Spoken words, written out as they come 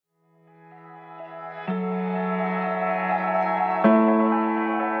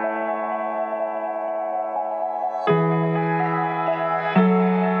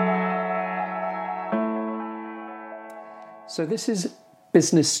So this is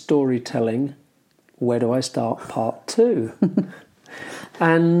Business Storytelling, Where Do I Start? Part 2.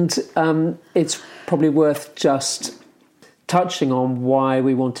 And it's probably worth just touching on why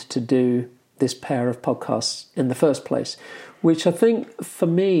we wanted to do this pair of podcasts in the first place, which I think for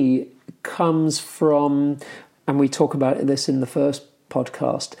me comes from, and we talk about this in the first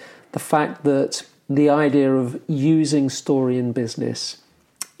podcast, the fact that the idea of using story in business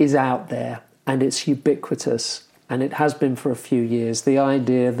is out there and it's ubiquitous. And it has been for a few years. The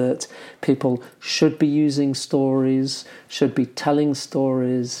idea that people should be using stories, should be telling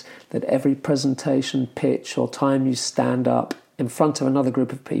stories, that every presentation, pitch, or time you stand up in front of another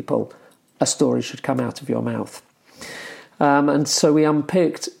group of people, a story should come out of your mouth. And so we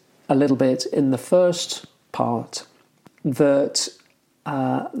unpicked a little bit in the first part that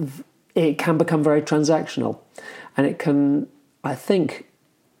it can become very transactional. And it can, I think,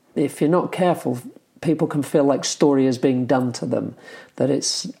 if you're not careful, people can feel like story is being done to them, that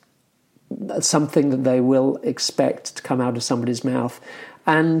it's something that they will expect to come out of somebody's mouth.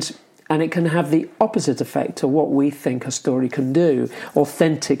 And it can have the opposite effect to what we think a story can do,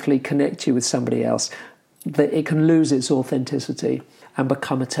 authentically connect you with somebody else, that it can lose its authenticity and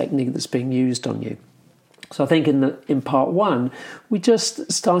become a technique that's being used on you. So I think in part one, we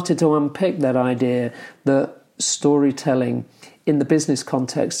just started to unpick that idea that storytelling in the business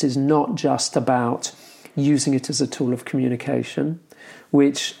context is not just about using it as a tool of communication,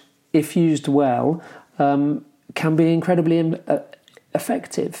 which, if used well, can be incredibly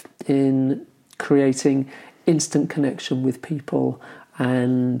effective in creating instant connection with people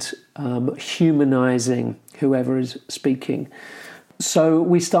and humanizing whoever is speaking. So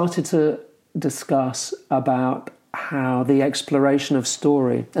we started to discuss about how the exploration of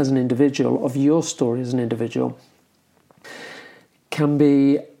story as an individual, of your story as an individual, can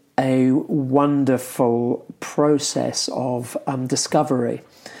be a wonderful process of discovery,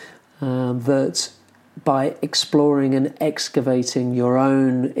 that by exploring and excavating your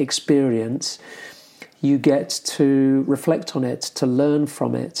own experience, you get to reflect on it, to learn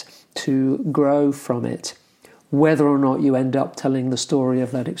from it, to grow from it, whether or not you end up telling the story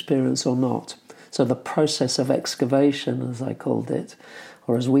of that experience or not. So the process of excavation, as I called it,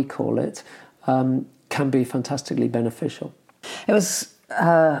 or as we call it, can be fantastically beneficial. It was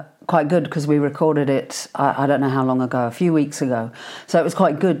quite good because we recorded it, I don't know how long ago, a few weeks ago. So it was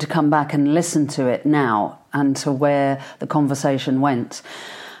quite good to come back and listen to it now and to where the conversation went.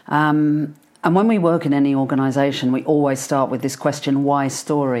 And when we work in any organisation, we always start with this question, why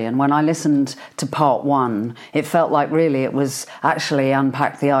story? And when I listened to part one, it felt like really it was actually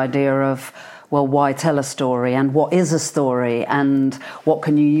unpacked the idea of, well, why tell a story, and what is a story, and what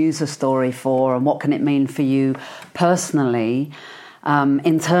can you use a story for, and what can it mean for you personally,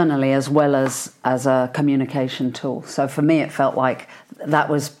 internally, as well as a communication tool. So for me, it felt like that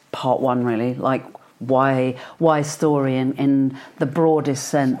was part one, really, like why story in the broadest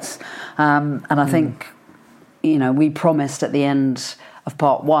sense. And I think, we promised at the end of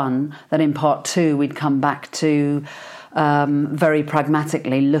part one that in part two we'd come back to very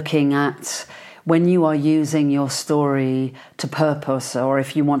pragmatically looking at when you are using your story to purpose, or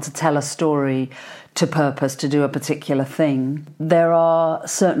if you want to tell a story to purpose, to do a particular thing, there are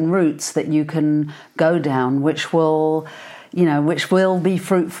certain routes that you can go down which will be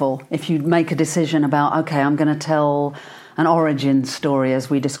fruitful if you make a decision about, okay, I'm going to tell an origin story as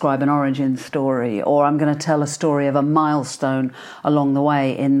we describe an origin story, or I'm going to tell a story of a milestone along the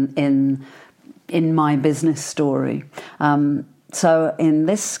way in my business story. So in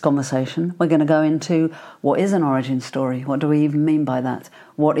this conversation, we're going to go into what is an origin story? What do we even mean by that?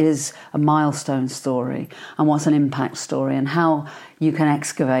 What is a milestone story? And what's an impact story? And how you can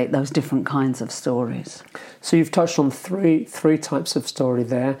excavate those different kinds of stories. So you've touched on three types of story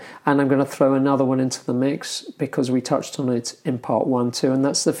there, and I'm going to throw another one into the mix because we touched on it in part one too, and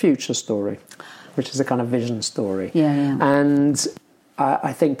that's the future story, which is a kind of vision story. Yeah. And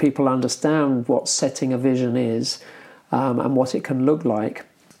I think people understand what setting a vision is, and what it can look like.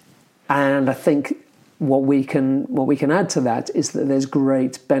 And I think what we can add to that is that there's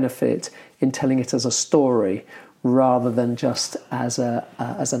great benefit in telling it as a story rather than just as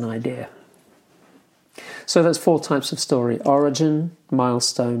an idea. So there's 4 types of story: origin,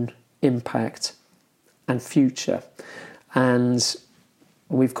 milestone, impact, and future. And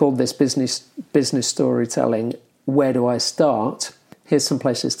we've called this business storytelling. Where do I start? Here's some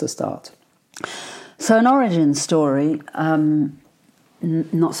places to start. So an origin story,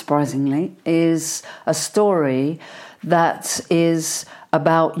 not surprisingly, is a story that is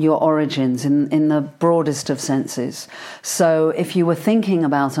about your origins in the broadest of senses. So if you were thinking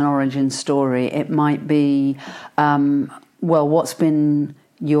about an origin story, it might be well, what's been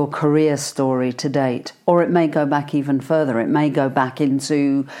your career story to date? Or it may go back even further. It may go back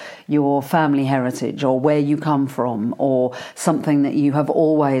into your family heritage or where you come from or something that you have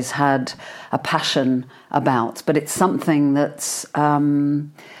always had a passion about. But it's something that's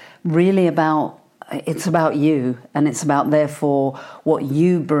really it's about you, and it's about, therefore, what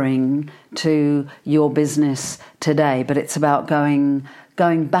you bring to your business today. But it's about going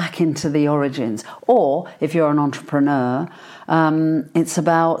back into the origins. Or if you're an entrepreneur, it's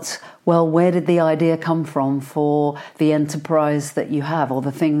about, well, where did the idea come from for the enterprise that you have or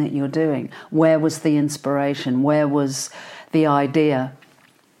the thing that you're doing? Where was the inspiration? Where was the idea?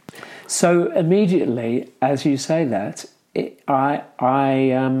 So immediately, as you say that, it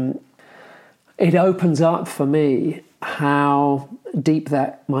opens up for me how deep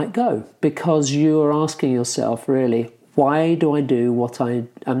that might go, because you are asking yourself, really, why do I do what I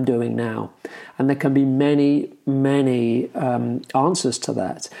am doing now? And there can be many, many answers to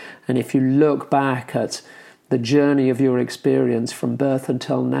that. And if you look back at the journey of your experience from birth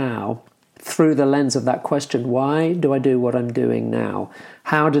until now, through the lens of that question, why do I do what I'm doing now?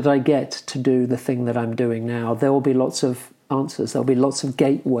 How did I get to do the thing that I'm doing now? There will be lots of answers. There'll be lots of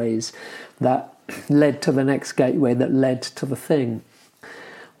gateways that led to the next gateway that led to the thing.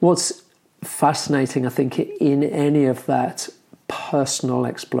 What's fascinating, I think, in any of that personal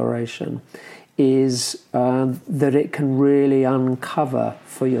exploration is that it can really uncover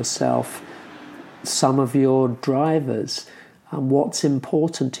for yourself some of your drivers and what's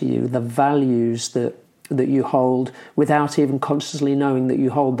important to you, the values that you hold without even consciously knowing that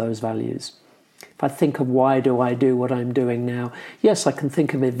you hold those values. If I think of why do I do what I'm doing now, yes, I can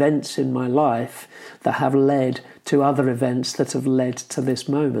think of events in my life that have led to other events that have led to this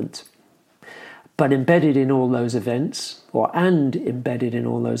moment. But embedded in all those events,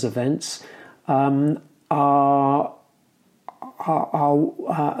 are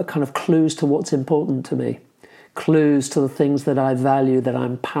kind of clues to what's important to me, clues to the things that I value, that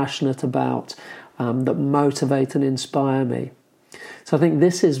I'm passionate about, that motivate and inspire me. So I think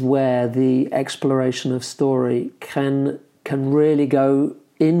this is where the exploration of story can really go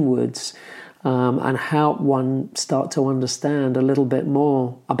inwards and help one start to understand a little bit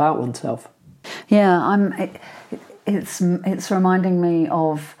more about oneself. Yeah, it's reminding me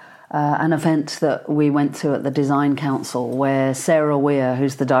of an event that we went to at the Design Council, where Sarah Weir,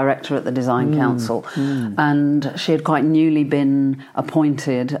 who's the director at the Design Council, and she had quite newly been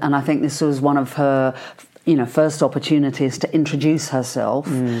appointed, and I think this was one of her first opportunities to introduce herself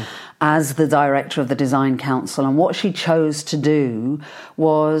as the director of the Design Council. And what she chose to do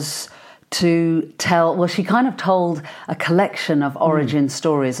was to she kind of told a collection of origin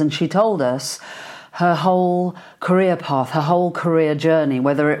stories, and she told us her whole career path, her whole career journey,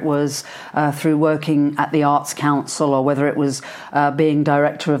 whether it was through working at the Arts Council or whether it was being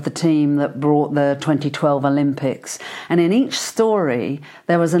director of the team that brought the 2012 Olympics. And in each story,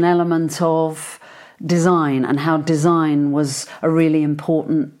 there was an element of design and how design was a really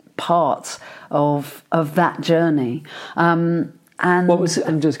important part of that journey. And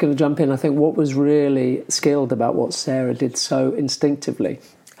I'm just going to jump in. I think what was really skilled about what Sarah did so instinctively,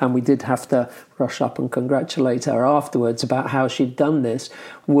 and we did have to rush up and congratulate her afterwards about how she'd done this,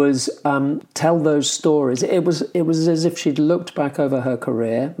 was tell those stories. It was as if she'd looked back over her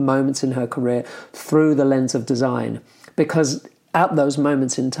career, moments in her career, through the lens of design. Because at those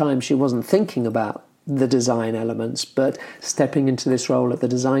moments in time, she wasn't thinking about the design elements, but stepping into this role at the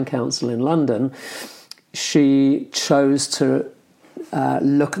Design Council in London, she chose to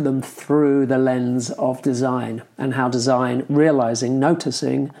look at them through the lens of design, and how design,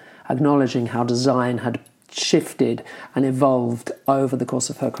 noticing, acknowledging how design had shifted and evolved over the course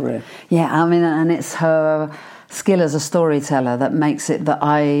of her career. Yeah, I mean, and it's her skill as a storyteller that makes it that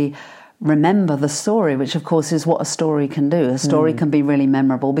I remember the story, which of course is what a story can do. A story can be really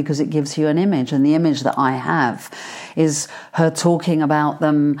memorable because it gives you an image, and the image that I have is her talking about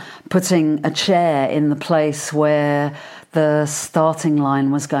them putting a chair in the place where the starting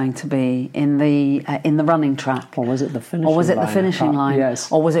line was going to be in the running track. Or was it the finishing line?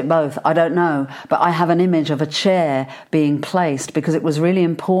 Yes. Or was it both? I don't know. But I have an image of a chair being placed because it was really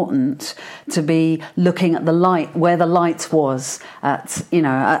important to be looking at the light, where the light was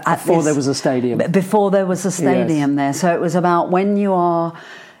before there was a stadium. Before there was a stadium there. So it was about when you are...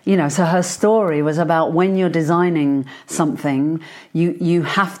 so her story was about when you're designing something, you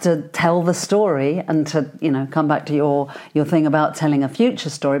have to tell the story, and to, come back to your thing about telling a future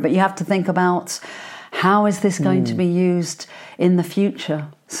story, but you have to think about how is this going to be used in the future?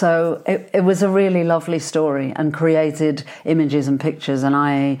 So it was a really lovely story and created images and pictures, and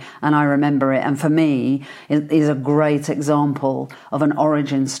I remember it. And for me, it is a great example of an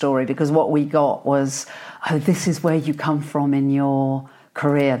origin story, because what we got was, oh, this is where you come from in your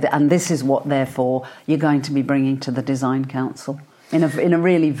career, and this is what, therefore, you're going to be bringing to the Design Council in a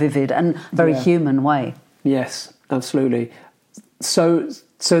really vivid and very human way. Yes, absolutely. So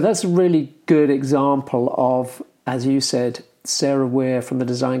that's a really good example of, as you said, Sarah Weir from the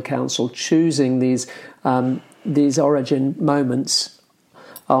Design Council choosing these origin moments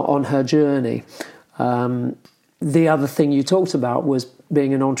on her journey. The other thing you talked about was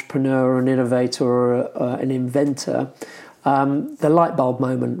being an entrepreneur, an innovator, or an inventor. The light bulb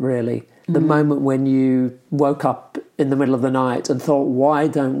moment, really. The moment when you woke up in the middle of the night and thought, why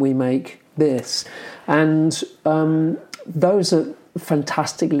don't we make this? And those are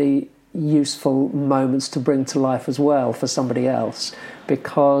fantastically useful moments to bring to life as well for somebody else,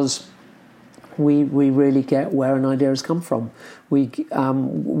 because we really get where an idea has come from. We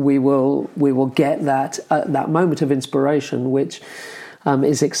will get that moment of inspiration, which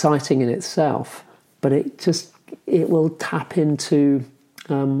is exciting in itself, but it will tap into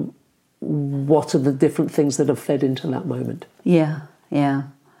what are the different things that have fed into that moment. Yeah.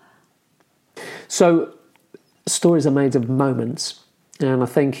 So stories are made of moments. And I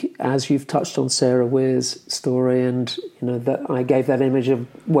think, as you've touched on Sarah Weir's story, and that I gave that image of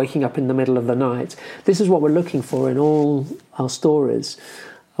waking up in the middle of the night, this is what we're looking for in all our stories.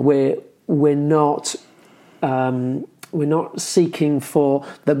 We're not seeking for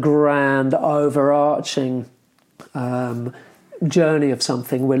the grand, overarching journey of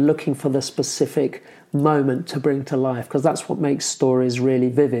something. We're looking for the specific moment to bring to life, because that's what makes stories really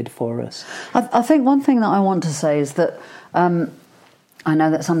vivid for us. I think one thing that I want to say is that I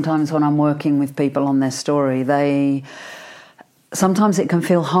know that sometimes when I'm working with people on their story, sometimes it can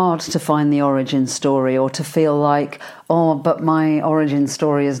feel hard to find the origin story, or to feel like, oh, but my origin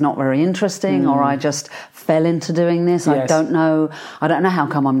story is not very interesting, or I just fell into doing this. Yes. I don't know how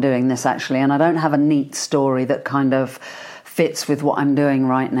come I'm doing this, actually, and I don't have a neat story that kind of fits with what I'm doing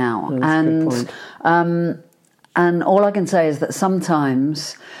right now. That's a good point. And all I can say is that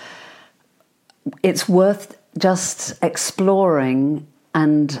sometimes it's worth just exploring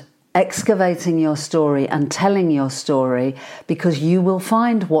and excavating your story and telling your story, because you will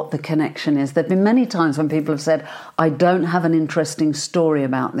find what the connection is. There have been many times when people have said, I don't have an interesting story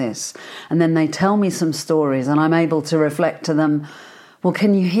about this. And then they tell me some stories and I'm able to reflect to them, well,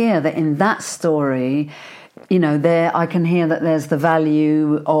 can you hear that in that story, I can hear that there's the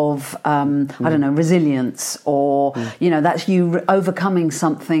value of, resilience, or, that's you overcoming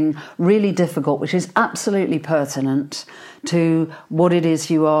something really difficult, which is absolutely pertinent to what it is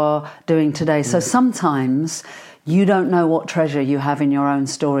you are doing today. So sometimes you don't know what treasure you have in your own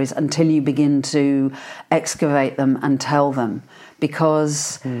stories until you begin to excavate them and tell them,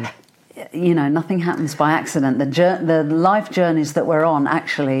 because nothing happens by accident. The life journeys that we're on,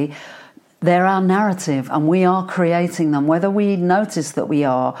 actually, they're our narrative, and we are creating them, whether we notice that we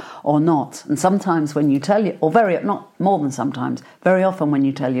are or not. And sometimes when you tell very often when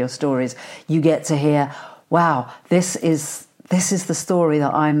you tell your stories, you get to hear, wow, this is the story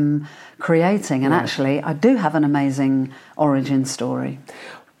that I'm creating. And actually, I do have an amazing origin story.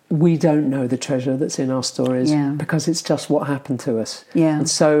 We don't know the treasure that's in our stories because it's just what happened to us. Yeah. And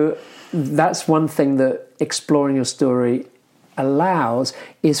so that's one thing that exploring your story allows,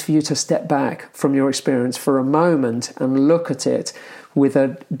 is for you to step back from your experience for a moment and look at it with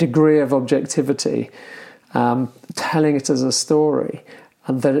a degree of objectivity, telling it as a story,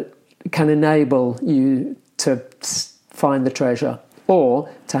 and that it can enable you to find the treasure, or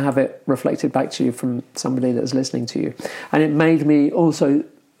to have it reflected back to you from somebody that's listening to you. And it made me also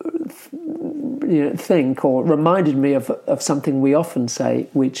think, or reminded me of something we often say,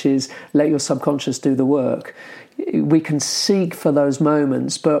 which is, let your subconscious do the work. We can seek for those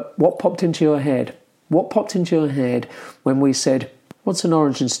moments, but what popped into your head? What popped into your head when we said, what's an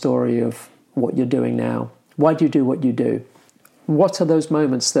origin story of what you're doing now? Why do you do what you do? What are those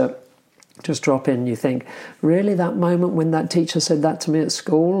moments that just drop in? You think, really, that moment when that teacher said that to me at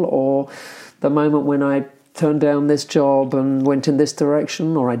school, or the moment when I turned down this job and went in this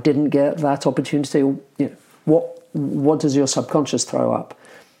direction, or I didn't get that opportunity? What does your subconscious throw up?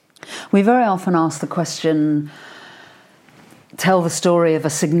 We very often ask the question, tell the story of a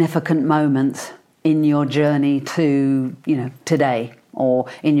significant moment in your journey to, today, or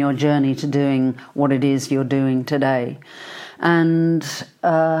in your journey to doing what it is you're doing today. And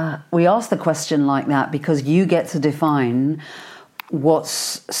we ask the question like that because you get to define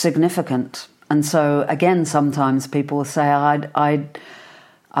what's significant. And so again, sometimes people will say, I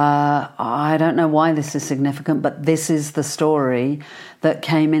don't know why this is significant, but this is the story that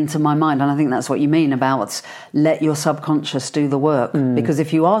came into my mind. And I think that's what you mean about let your subconscious do the work. Because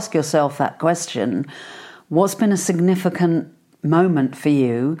if you ask yourself that question, what's been a significant moment for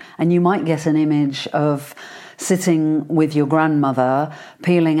you? And you might get an image of sitting with your grandmother,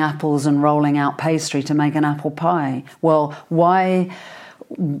 peeling apples and rolling out pastry to make an apple pie. Well, why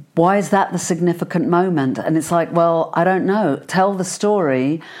is that the significant moment? And it's like, well, I don't know. Tell the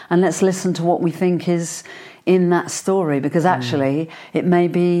story and let's listen to what we think is in that story, because actually it may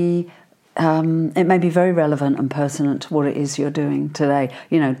be very relevant and pertinent to what it is you're doing today.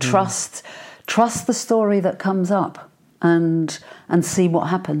 You know, trust the story that comes up and see what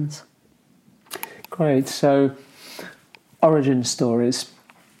happens. Great. So, origin stories.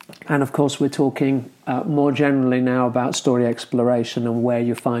 And of course, we're talking more generally now about story exploration and where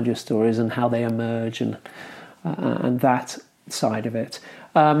you find your stories and how they emerge and that side of it.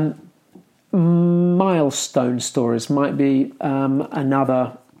 Milestone stories might be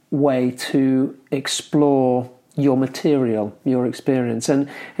another way to explore your material, your experience. And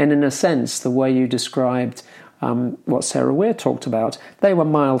in a sense, the way you described what Sarah Weir talked about, they were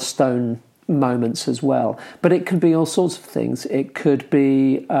milestone moments as well, but it could be all sorts of things. It could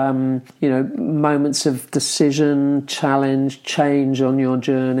be moments of decision, challenge, change on your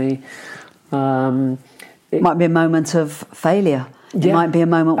journey. It might be a moment of failure. It might be a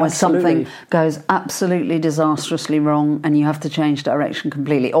moment where something goes absolutely disastrously wrong and you have to change direction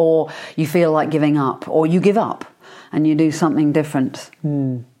completely, or you feel like giving up, or you give up and you do something different.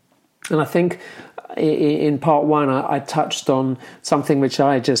 And I think in part one I touched on something which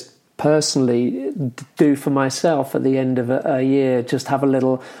I just personally do for myself at the end of a year, just have a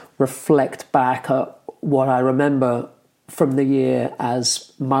little reflect back at what I remember from the year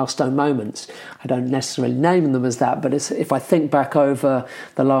as milestone moments. I don't necessarily name them as that, but if I think back over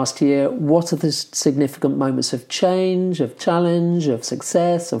the last year, what are the significant moments of change, of challenge, of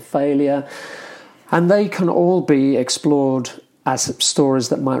success, of failure? And they can all be explored as stories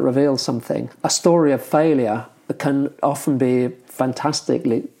that might reveal something. A story of failure can often be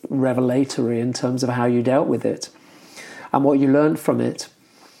fantastically revelatory in terms of how you dealt with it and what you learned from it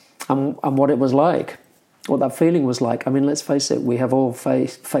and what it was like, what that feeling was like. I mean, let's face it, we have all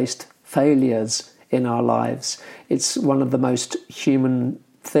faced failures in our lives. It's one of the most human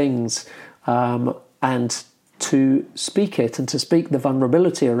things, and to speak it and to speak the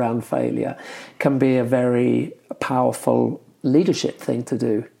vulnerability around failure can be a very powerful leadership thing to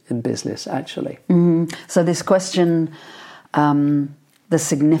do in business, actually. So this question, the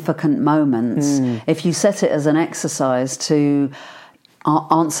significant moments, if you set it as an exercise to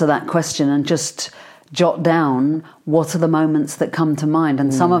answer that question and just jot down what are the moments that come to mind,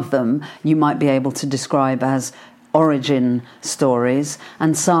 and some of them you might be able to describe as origin stories,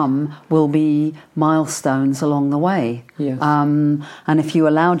 and some will be milestones along the way. Yes. And if you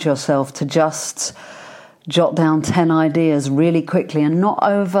allowed yourself to just jot down 10 ideas really quickly and not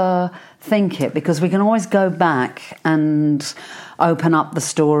overthink it, because we can always go back and open up the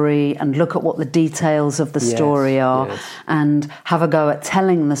story and look at what the details of the story are, and have a go at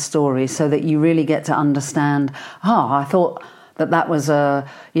telling the story so that you really get to understand, I thought that was a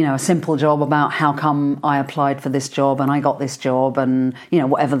simple job about how come I applied for this job and I got this job, and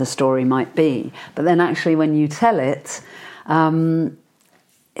whatever the story might be. But then actually when you tell it,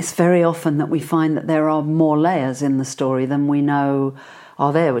 it's very often that we find that there are more layers in the story than we know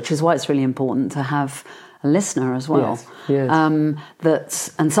are there, which is why it's really important to have a listener as well. Yes.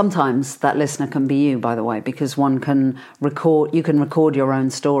 And sometimes that listener can be you, by the way, because you can record your own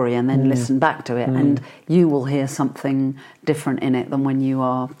story and then listen back to it, and you will hear something different in it than when you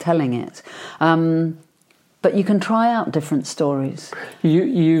are telling it. But you can try out different stories.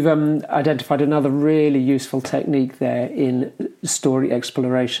 You've identified another really useful technique there in story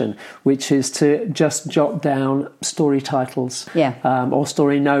exploration, which is to just jot down story titles or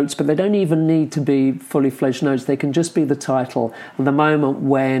story notes, but they don't even need to be fully fledged notes. They can just be the title, the moment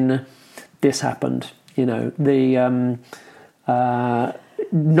when this happened,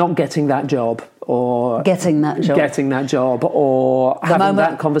 not getting that job, or getting that job, or having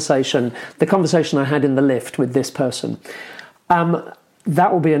that conversation, the conversation I had in the lift with this person.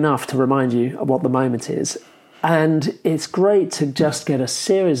 That will be enough to remind you of what the moment is. And it's great to just get a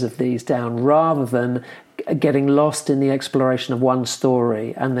series of these down rather than getting lost in the exploration of one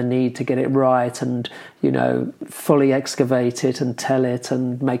story and the need to get it right and, fully excavate it and tell it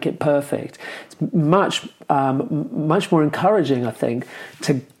and make it perfect. It's much more encouraging, I think,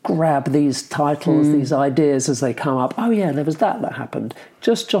 to grab these titles, these ideas as they come up. Oh yeah, there was that happened.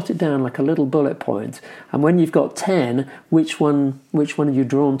 Just jot it down like a little bullet point. And when you've got 10, which one are you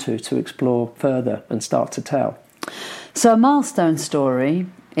drawn to explore further and start to tell? So a milestone story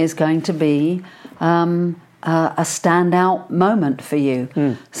is going to be a standout moment for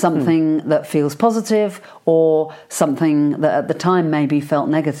you, something that feels positive or something that at the time maybe felt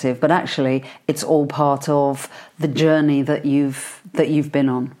negative, but actually it's all part of the journey that you've been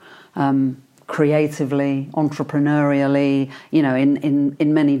on, creatively, entrepreneurially,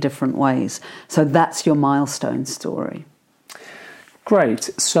 in many different ways. So that's your milestone story. Great.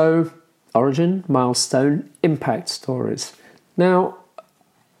 So origin, milestone, impact stories. Now,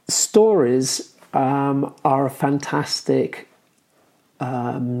 stories are a fantastic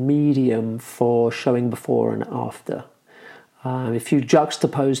medium for showing before and after. If you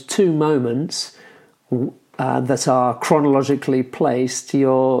juxtapose two moments that are chronologically placed,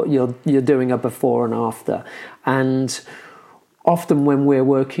 you're doing a before and after. And often when we're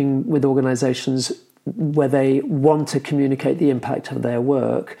working with organisations where they want to communicate the impact of their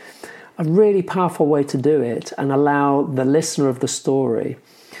work, a really powerful way to do it and allow the listener of the story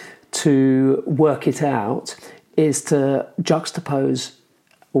to work it out is to juxtapose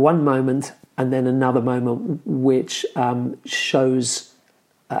one moment and then another moment which shows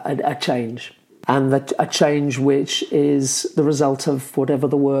a change. And a change which is the result of whatever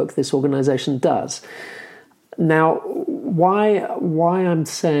the work this organisation does. Now, why I'm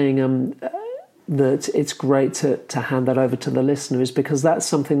saying that it's great to hand that over to the listener is because that's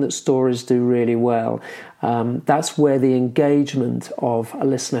something that stories do really well. That's where the engagement of a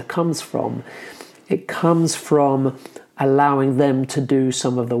listener comes from. It comes from allowing them to do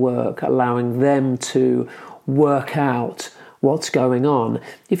some of the work, allowing them to work out what's going on.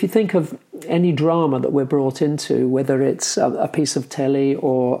 If you think of any drama that we're brought into, whether it's a piece of telly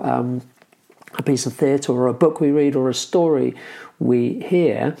or a piece of theatre or a book we read or a story we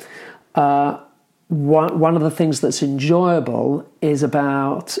hear, one of the things that's enjoyable is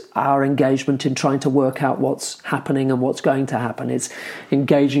about our engagement in trying to work out what's happening and what's going to happen. It's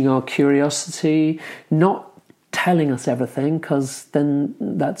engaging our curiosity, not telling us everything, because then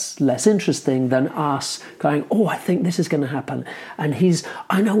that's less interesting than us going, oh, I think this is going to happen. And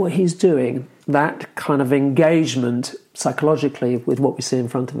I know what he's doing. That kind of engagement psychologically with what we see in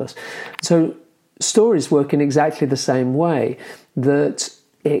front of us. So stories work in exactly the same way, that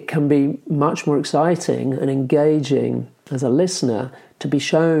it can be much more exciting and engaging as a listener to be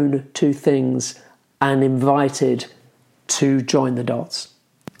shown two things and invited to join the dots.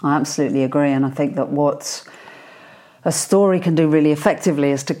 I absolutely agree, and I think that what a story can do really effectively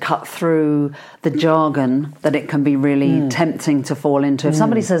is to cut through the jargon that it can be really tempting to fall into. If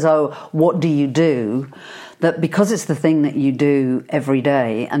somebody says, oh, what do you do? That because it's the thing that you do every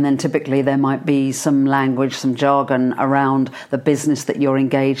day, and then typically there might be some language, some jargon around the business that you're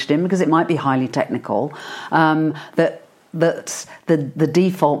engaged in, because it might be highly technical, that the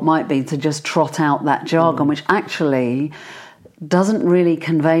default might be to just trot out that jargon, which actually doesn't really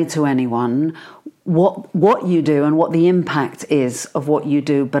convey to anyone what you do and what the impact is of what you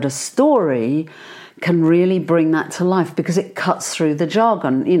do. But a story can really bring that to life because it cuts through the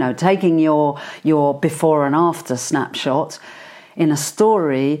jargon. Taking your before and after snapshot in a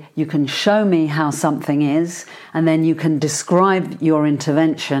story, you can show me how something is, and then you can describe your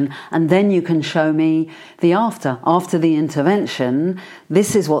intervention, and then you can show me the after. After the intervention,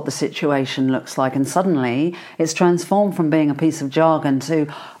 this is what the situation looks like, and suddenly it's transformed from being a piece of jargon to,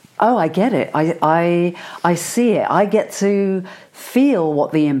 oh, I get it. I see it. I get to feel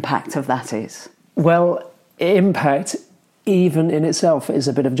what the impact of that is. Well, impact, even in itself, is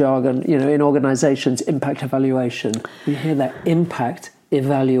a bit of jargon. In organisations, impact evaluation. You hear that, impact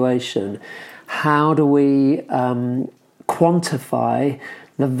evaluation. How do we quantify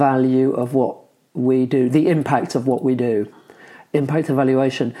the value of what we do, the impact of what we do? Impact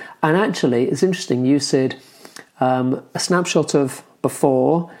evaluation. And actually, it's interesting, you said a snapshot of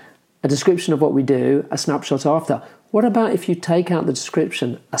before, a description of what we do, a snapshot after. What about if you take out the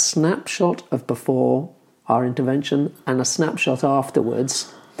description, a snapshot of before our intervention and a snapshot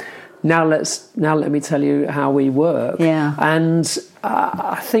afterwards? Now let me tell you how we work. Yeah. And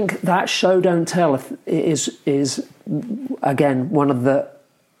I think that show don't tell is again one of the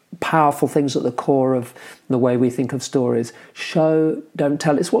powerful things at the core of the way we think of stories. Show, don't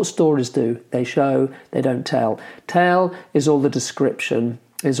tell. It's what stories do. They show, they don't tell. Tell is all the description.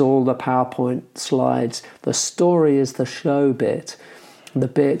 is all the PowerPoint slides. The story is the show bit, the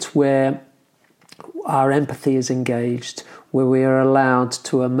bit where our empathy is engaged, where we are allowed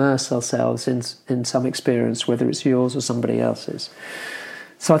to immerse ourselves in some experience, whether it's yours or somebody else's.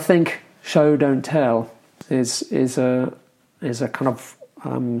 So I think show, don't tell is a kind of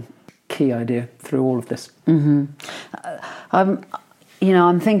key idea through all of this. Mm-hmm.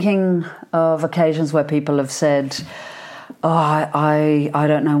 I'm thinking of occasions where people have said, "Oh, I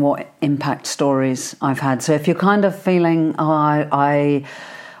don't know what impact stories I've had." So if you're kind of feeling, "Oh, I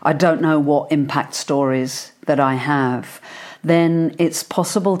don't know what impact stories that I have," then it's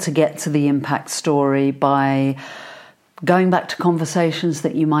possible to get to the impact story by going back to conversations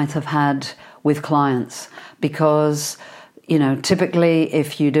that you might have had with clients. Because, typically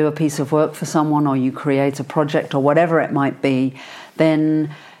if you do a piece of work for someone or you create a project or whatever it might be, then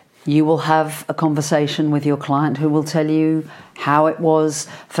you will have a conversation with your client who will tell you how it was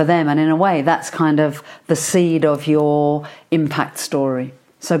for them. And in a way, that's kind of the seed of your impact story.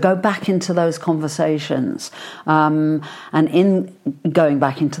 So go back into those conversations. And in going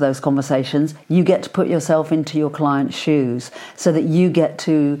back into those conversations, you get to put yourself into your client's shoes so that you get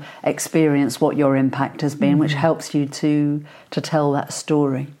to experience what your impact has been, which helps you to tell that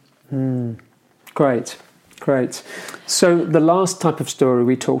story. Great. So the last type of story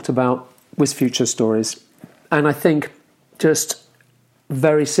we talked about was future stories. And I think just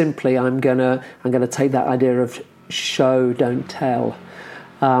very simply, I'm gonna take that idea of show, don't tell.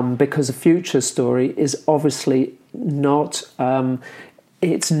 Because a future story is obviously not,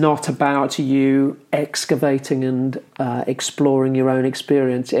 it's not about you excavating and exploring your own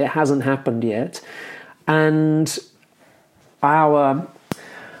experience. It hasn't happened yet. And our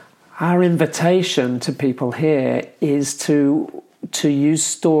invitation to people here is to use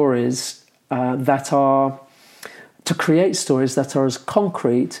stories to create stories that are as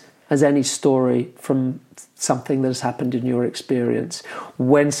concrete as any story from something that has happened in your experience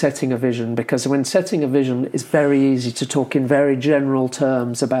when setting a vision. Because when setting a vision, it's very easy to talk in very general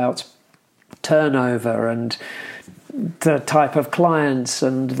terms about turnover and the type of clients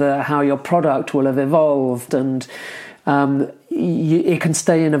and how your product will have evolved, and it can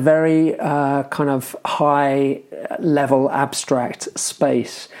stay in a very kind of high level abstract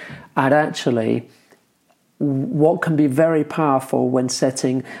space. And actually, what can be very powerful when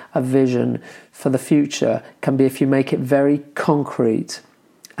setting a vision for the future can be if you make it very concrete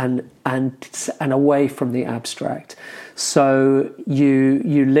and away from the abstract. So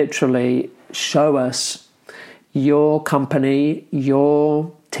you literally show us your company,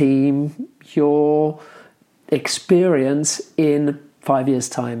 your team, your experience in 5 years'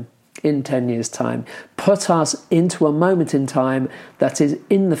 time, in 10 years' time. Put us into a moment in time that is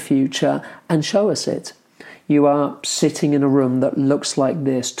in the future and show us it. You are sitting in a room that looks like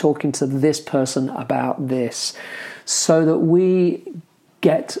this, talking to this person about this, so that we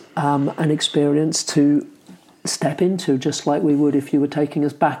get an experience to step into, just like we would if you were taking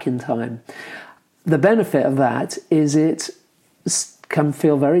us back in time. The benefit of that is it can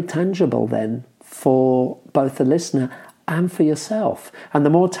feel very tangible then for both the listener and for yourself. And the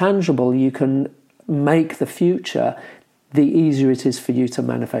more tangible you can make the future, the easier it is for you to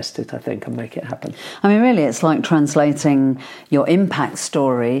manifest it, I think, and make it happen. I mean, really, it's like translating your impact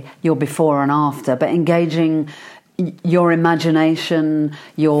story, your before and after, but engaging your imagination,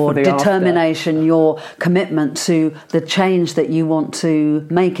 your determination, after. Your commitment to the change that you want to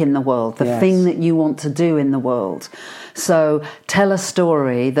make in the world, the thing that you want to do in the world. So tell a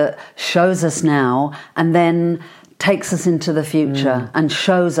story that shows us now and then takes us into the future and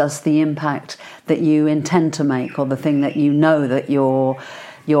shows us the impact that you intend to make, or the thing that you know that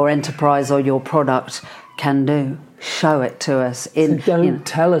your enterprise or your product can do. Show it to us. So don't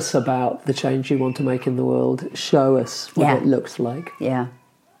tell us about the change you want to make in the world. Show us what it looks like. Yeah.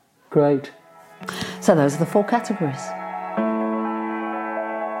 Great. So those are the 4 categories.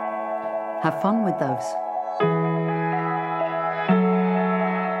 Have fun with those.